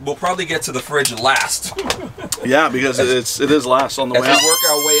probably get to the fridge last. Yeah, because it is last on the way out. As we work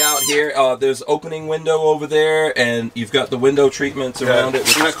our way out here, there's opening window over there, and you've got the window treatments around it,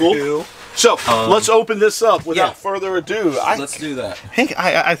 which is cool. So let's open this up without further ado. Let's do that. Hank,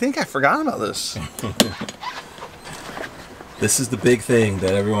 I think I forgot about this. This is the big thing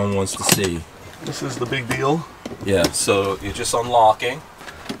that everyone wants to see. This is the big deal. Yeah, so you're just unlocking.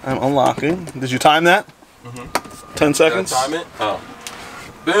 I'm unlocking. Did you time that? 10 seconds? Time it? Oh.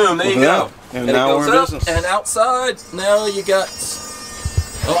 Boom, there you go. And now we're in business. And outside, now you got...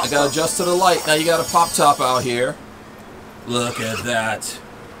 Oh, I got to adjust to the light. Now you got a pop top out here. Look at that.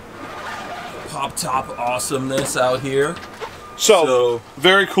 Pop top awesomeness out here. So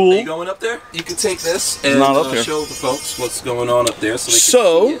very cool. Are you going up there? You can take this and show the folks what's going on up there so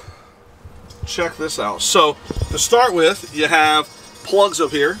they can see it. Check this out. So to start with, you have plugs up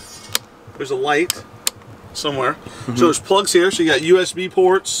here. There's a light somewhere. So there's plugs here. So you got USB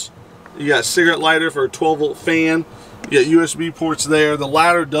ports. You got a cigarette lighter for a 12-volt fan. You got USB ports there. The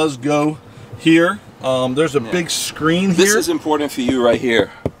ladder does go here. There's a big screen here. This is important for you right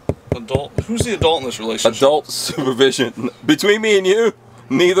here. Adult. Who's the adult in this relationship? Adult supervision. Between me and you,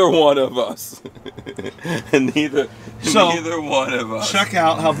 neither one of us. neither one of us. Check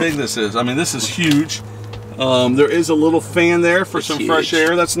out how big this is. I mean, this is huge. There is a little fan there for some fresh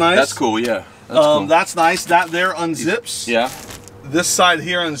air. That's nice. That's cool, yeah. That's nice. That there unzips. Yeah. This side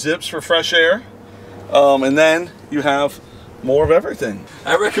here unzips for fresh air. And then you have more of everything.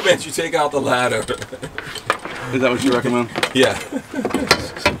 I recommend you take out the ladder. Is that what you recommend? Yeah.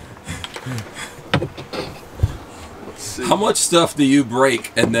 Let's see. How much stuff do you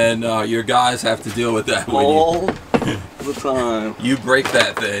break and then your guys have to deal with that? All the time. You break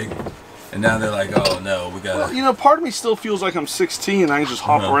that thing and now they're like, oh no, we gotta... Well, you know, part of me still feels like I'm 16 and I can just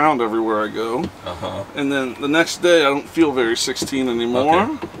hop around everywhere I go. And then the next day I don't feel very 16 anymore.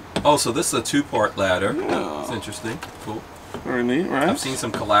 Okay. Oh, so this is a 2-part ladder. Yeah. It's interesting. Cool. Very neat, right? I've seen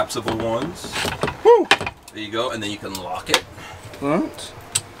some collapsible ones. Woo! There you go, and then you can lock it. Right.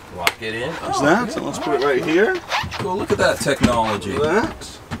 Lock it in. There's that. Yeah. So let's put it right here. Cool, look at that technology. Look at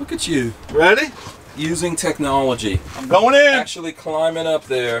that. Look at you. Ready? Using technology. I'm going in. Actually climbing up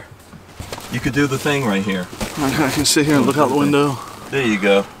there. You could do the thing right here. I can sit here and look out the window. There you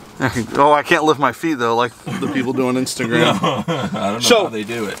go. Oh, I can't lift my feet though, like the people do on Instagram. No, I don't know how they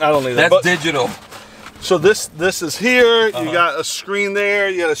do it. I don't need that. That's digital. So this is here. You got a screen there.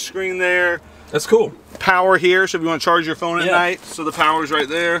 You got a screen there. That's cool. Power here, so if you want to charge your phone at night, so the power's right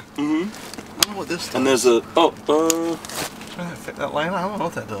there. I don't know what this does. And there's a trying to fit that line. I don't know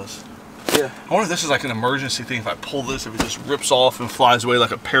what that does. Yeah. I wonder if this is like an emergency thing. If I pull this, if it just rips off and flies away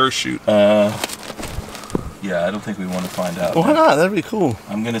like a parachute. Yeah, I don't think we want to find out. Why not? That'd be cool.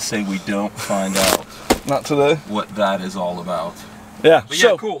 I'm gonna say we don't find out Not today. what that is all about. Yeah. But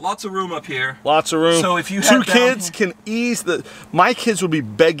so, yeah, cool. Lots of room up here. Lots of room. So if you two had kids can ease the. My kids would be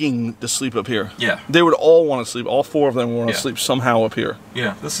begging to sleep up here. Yeah. They would all want to sleep. All 4 of them would want to Yeah. sleep somehow up here.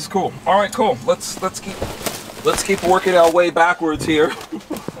 Yeah, this is cool. All right, cool. Let's keep working our way backwards here.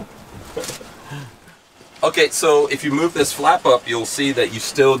 Okay, so if you move this flap up, you'll see that you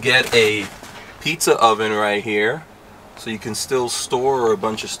still get a pizza oven right here. So you can still store a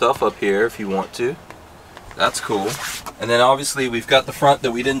bunch of stuff up here if you want to. That's cool. And then obviously we've got the front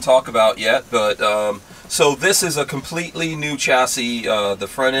that we didn't talk about yet, but so this is a completely new chassis. The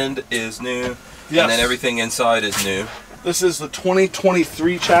front end is new, and then everything inside is new. This is the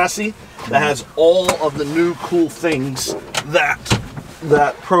 2023 chassis that has all of the new cool things that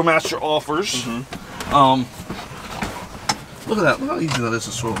ProMaster offers. Look at that. Look how easy that is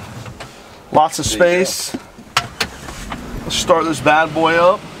to swirl. Lots of space. Let's start this bad boy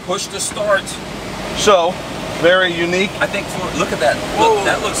up. Push to start. So, very unique. I think, look at that. Look,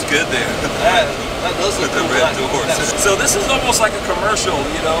 that looks good there. That does look With the red doors. So this is almost like a commercial,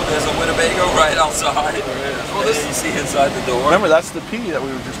 you know, there's a Winnebago right outside. Well, this you see inside the door. Remember, that's the P that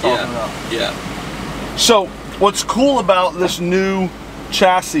we were just talking about. Yeah. So, what's cool about this new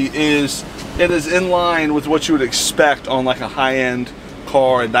chassis is it is in line with what you would expect on like a high-end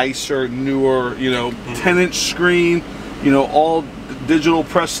car, a nicer, newer, you know, 10-inch screen, you know, all digital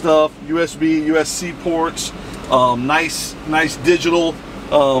press stuff, USB, USB ports, nice digital,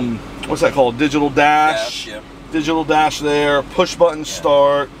 what's that called? Digital dash. Digital dash there, push button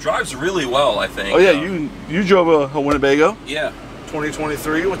start. Drives really well, I think. Oh yeah, you drove a Winnebago. Yeah.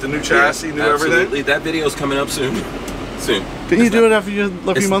 2023 with the new chassis, new everything. That video's coming up soon. Didn't you do it after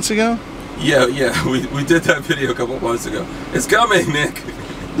a few months ago? Yeah, we did that video a couple of months ago. It's coming, Nick.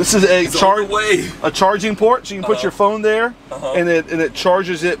 This is a charging port, so you can put your phone there, and it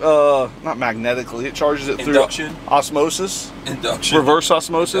charges it not magnetically. It charges it through osmosis. Reverse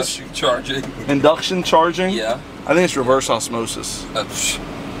osmosis. Induction charging. Yeah. I think it's reverse osmosis.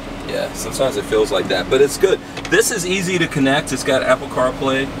 Yeah. Sometimes it feels like that, but it's good. This is easy to connect. It's got Apple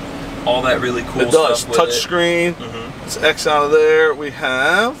CarPlay, all that really cool stuff. It does. Touch screen. It's X out of there. We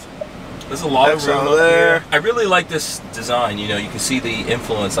have. There's a lot of room up there. I really like this design. You know, you can see the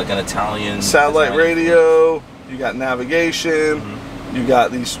influence, like an Italian satellite radio. You got navigation. You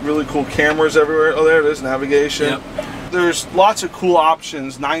got these really cool cameras everywhere. Oh, there it is, navigation. Yep. There's lots of cool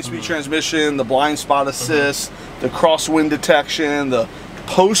options. 9-speed transmission, the blind spot assist, the crosswind detection, the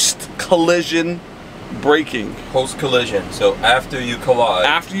post-collision braking. Post-collision, so after you collide.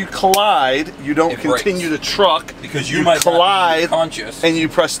 After you collide, you don't continue to truck because you might collide, not be conscious, and you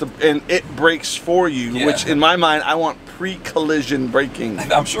press and it brakes for you. Which, in my mind, I want pre-collision braking.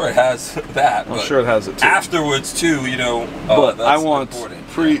 I'm sure it has that. I'm sure it has it too. Afterwards too, you know. But I want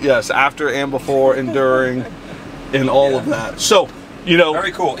after and before and during, and all of that. So. You know,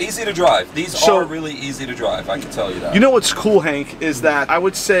 very cool, easy to drive. These are really easy to drive, I can tell you that. You know what's cool, Hank, is that I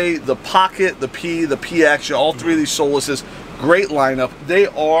would say the Pocket, the P, the PX, all 3 of these Solises, great lineup. They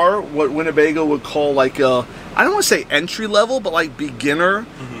are what Winnebago would call like a, I don't want to say entry level, but like beginner,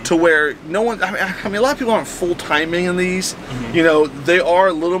 to where no one, I mean a lot of people aren't full timing in these. You know, they are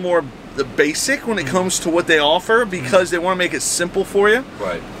a little more the basic when it comes to what they offer because they want to make it simple for you.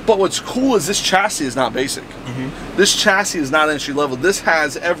 Right. But what's cool is this chassis is not basic. This chassis is not entry level. This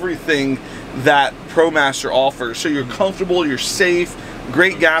has everything that ProMaster offers. So you're comfortable, you're safe,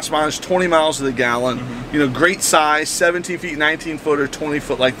 great gas mileage, 20 miles to the gallon. You know, great size, 17 feet, 19 foot or 20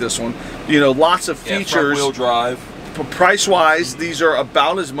 foot like this one. You know, lots of features. Front wheel drive. Price wise, these are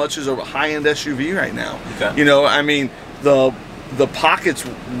about as much as a high-end SUV right now. Okay. You know, I mean, the Pocket's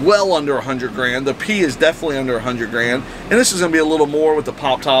well under 100 grand. The P is definitely under 100 grand, and this is going to be a little more with the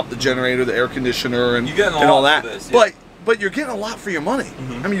pop top, the generator, the air conditioner, and all that. This, yeah. But you're getting a lot for your money.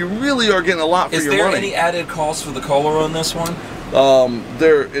 I mean, you really are getting a lot for your money. Is there any added cost for the color on this one?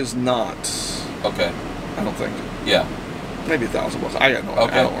 There is not. Okay. I don't think. Yeah. Maybe $1,000. I got no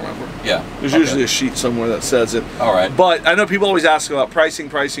idea. I don't remember. Yeah. There's usually a sheet somewhere that says it. All right. But I know people always ask about pricing,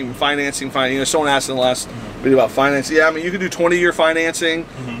 financing. You know, someone asked in the last video about financing. Yeah, I mean, you can do 20-year financing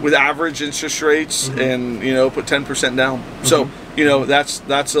with average interest rates, and you know, put 10% down. So you know, that's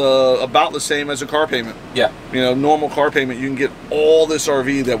about the same as a car payment. Yeah. You know, normal car payment, you can get all this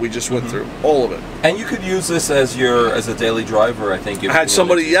RV that we just went through, all of it. And you could use this as a daily driver, I think. I had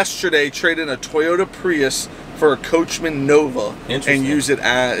somebody yesterday trade in a Toyota Prius for a Coachman Nova and use it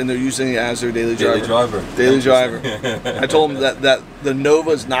and they're using it as their daily driver. Daily driver. I told them that the Nova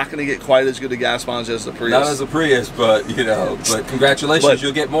is not going to get quite as good a gas mileage as the Prius. Not as a Prius, but you know, but congratulations,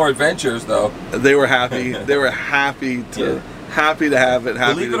 you'll get more adventures though. They were happy. They were happy to have it.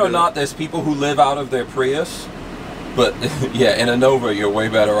 Believe it or not, there's people who live out of their Prius. But yeah, in a Nova, you're way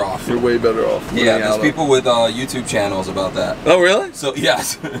better off. You're way better off. Yeah, there's people with YouTube channels about that. Oh, really? So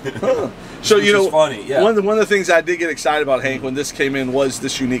yes. So you know, funny. Yeah. One of the things I did get excited about, Hank, when this came in was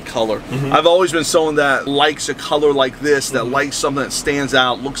this unique color. I've always been someone that likes a color like this, that likes something that stands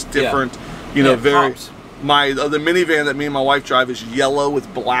out, looks different. You know, very. Pops. The minivan that me and my wife drive is yellow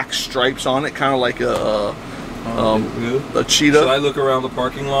with black stripes on it, kind of like a cheetah. Should I look around the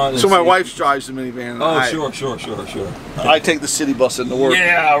parking lot? So my wife drives the minivan. Oh, sure. I take the city bus into work.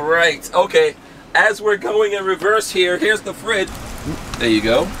 Yeah, right. Okay. As we're going in reverse here, here's the fridge. There you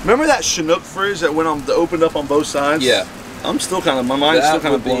go. Remember that Chinook fridge that opened up on both sides? Yeah. I'm still kind of, my mind's still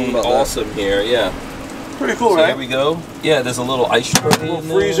kind of blown about awesome that. Here, yeah. Pretty cool, so right? There we go. Yeah, there's a little ice tray. A little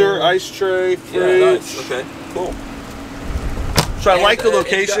freezer, ice tray, fridge. Yeah, nice. Okay, cool. So I like the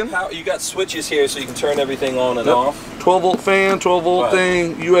location. You got switches here so you can turn everything on and off. 12-volt fan, 12-volt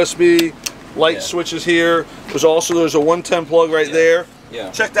thing, USB, light switches here. There's a 110 plug right there. Yeah.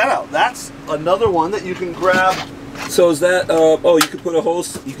 Check that out. That's another one that you can grab. So is that, oh, you can put a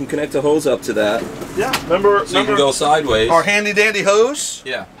hose, you can connect a hose up to that. Yeah, remember you can go sideways. Our handy dandy hose?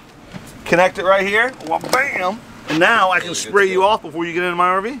 Yeah. Connect it right here. Well, bam. And now I can spray you off before you get into my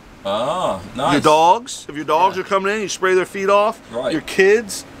RV. Ah, nice. Your dogs, if your dogs are coming in, you spray their feet off. Right. Your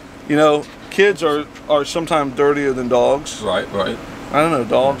kids, you know, kids are sometimes dirtier than dogs. Right. I don't know,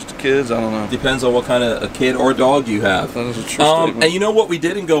 dogs to kids, I don't know. Depends on what kind of a kid or dog you have. That is a true statement. And you know what we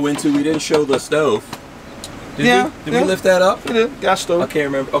didn't go into? We didn't show the stove. Did we lift that up? We did, gas stove. I can't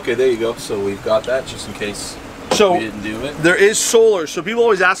remember. Okay, there you go. So we've got that just in case we didn't do it. There is solar. So people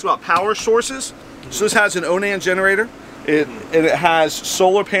always ask about power sources. So this has an Onan generator. And it has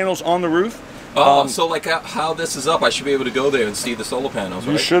solar panels on the roof. Oh, so like how this is up, I should be able to go there and see the solar panels,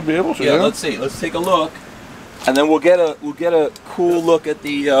 right? You should be able to. Yeah, let's see. Let's take a look, and then we'll get a cool look at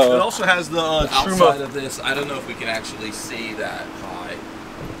the. It also has the outside of this. I don't know if we can actually see that high.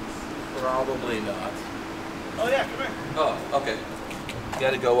 Probably not. Oh yeah, come here. Oh, okay.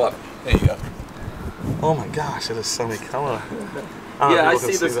 Got to go up. There you go. Oh my gosh, it is so many color. Yeah, I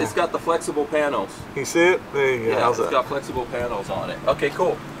see this. It's got the flexible panels. You see it? There you go. Yeah, it's got flexible panels on it. Okay,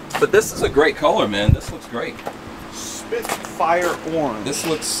 cool. But this is a great color, man. This looks great. Spitfire orange. This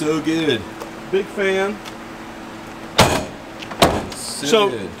looks so good. Big fan.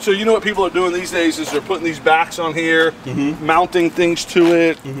 So you know what people are doing these days is they're putting these backs on here, mounting things to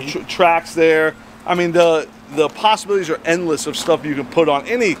it, tracks there. I mean, the possibilities are endless of stuff you can put on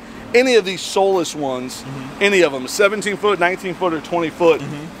any of these Solis ones, any of them, 17 foot, 19 foot, or 20 foot,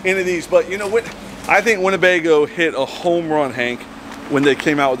 any of these. But you know what? I think Winnebago hit a home run, Hank, when they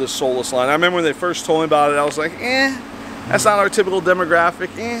came out with this Solis line. I remember when they first told me about it, I was like, that's not our typical demographic.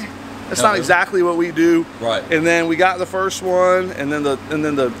 That's not exactly what we do. Right. And then we got the first one, and then the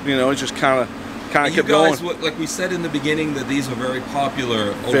you know, it just kind of kept going. Like we said in the beginning, that these are very popular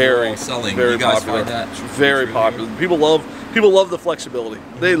overall very selling. Very you guys popular. Find that very popular. People love the flexibility.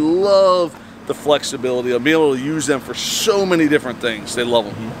 They love the flexibility of being able to use them for so many different things. They love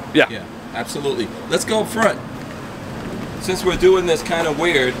them. Yeah, absolutely. Let's go up front. Since we're doing this kind of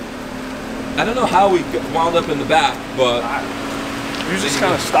weird, I don't know how we wound up in the back, but You just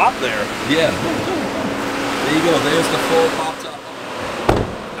kind of stop there. Yeah. There you go. There's the full pop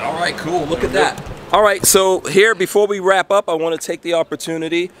top. All right, cool. Look at that. All right, so here, before we wrap up, I want to take the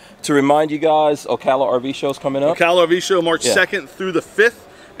opportunity to remind you guys, Ocala RV Show's coming up. Ocala RV Show, March 2nd through the 5th,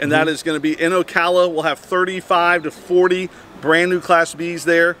 and that is going to be in Ocala. We'll have 35 to 40 brand new Class Bs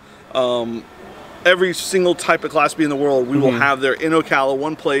there. Every single type of Class B in the world, we will have there in Ocala,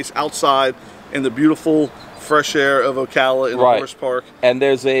 one place outside in the beautiful fresh air of Ocala in the horse park. And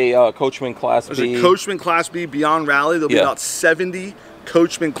there's a Coachman Class B. There's a Coachman Class B beyond rally. There'll be about 70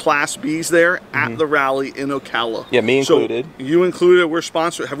 Coachman Class Bs there at the rally in Ocala. Yeah, me included. So you included. We're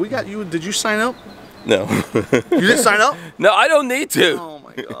sponsored. Have we got you? Did you sign up? No. You didn't sign up? No, I don't need to. Oh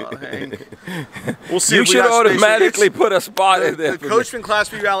my God, Hank. We'll see. You if we should got automatically put a spot in there. The Coachman Class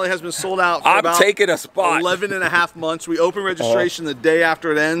B rally has been sold out for I'm taking a spot. 11 and a half months. We open registration the day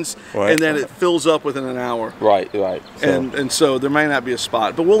after it ends, and then it fills up within an hour. Right. So. And so there may not be a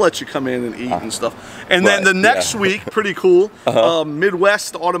spot, but we'll let you come in and eat and stuff. And then the next week, pretty cool,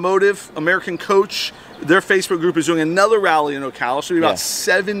 Midwest Automotive, American Coach, their Facebook group is doing another rally in Ocala. So about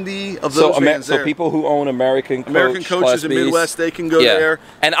 70 of those vans there. So people who own American Coaches in Midwest, they can go there.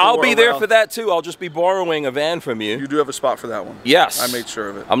 And I'll be there for that too. I'll just be borrowing a van from you. You do have a spot for that one. Yes, I made sure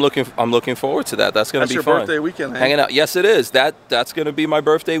of it. I'm looking forward to that. That's going to be fun. That's your birthday weekend, hanging out. Yes, it is. That's going to be my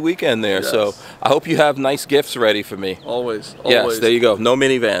birthday weekend there. Yes. So I hope you have nice gifts ready for me. Always. Yes, there you go. No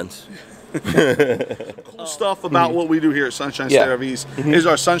minivans. Cool stuff about what we do here at Sunshine State RVs is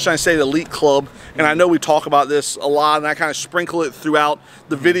our Sunshine State Elite Club, and I know we talk about this a lot, and I kind of sprinkle it throughout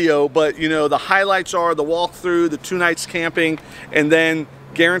the video, but you know, the highlights are the walkthrough, the 2 nights camping, and then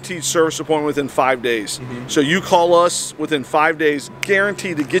guaranteed service appointment within 5 days. So you call us within 5 days,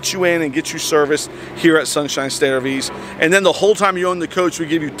 guaranteed to get you in and get you serviced here at Sunshine State RVs. And then the whole time you own the coach, we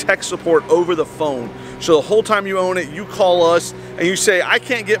give you tech support over the phone. So the whole time you own it, you call us and you say, I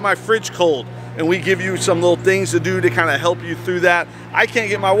can't get my fridge cold. And we give you some little things to do to kind of help you through that. I can't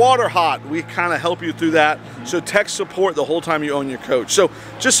get my water hot. We kind of help you through that. So tech support the whole time you own your coach. So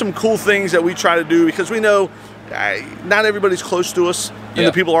just some cool things that we try to do, because we know not everybody's close to us, and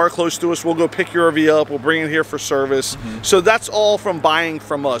the people are close to us. We'll go pick your RV up, we'll bring it here for service. So that's all from buying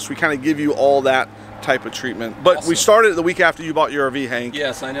from us. We kind of give you all that type of treatment. But we started the week after you bought your RV, Hank.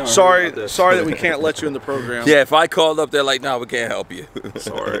 Yes, I know. Sorry that we can't let you in the program. Yeah, if I called up, they're like, no, we can't help you.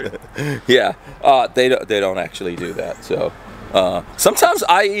 Sorry. Yeah, they don't actually do that. So sometimes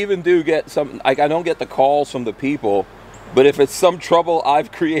I even do get some, I don't get the calls from the people. But if it's some trouble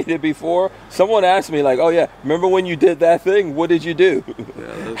I've created before, someone asked me like, oh yeah, remember when you did that thing? What did you do?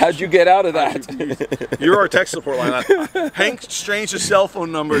 How'd you get out of that? You're our tech support line. Hank Strange's cell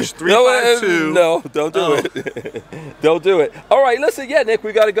phone number is 352. No, don't do it. Don't do it. All right, listen, Nick,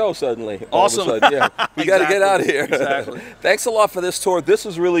 we got to go suddenly. Awesome. We got to get out of here. Exactly. Thanks a lot for this tour. This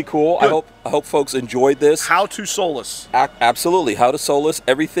was really cool. Good. I hope folks enjoyed this. How to Solis. Absolutely. How to Solis.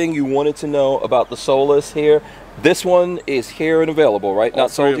 Everything you wanted to know about the Solis here. This one is here and available, right?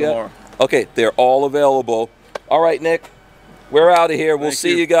 Not sold yet? Okay, they're all available. All right, Nick, we're out of here. We'll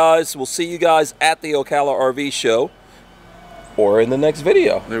see you guys. We'll see you guys at the Ocala RV Show or in the next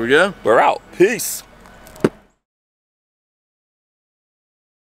video. There we go. We're out. Peace.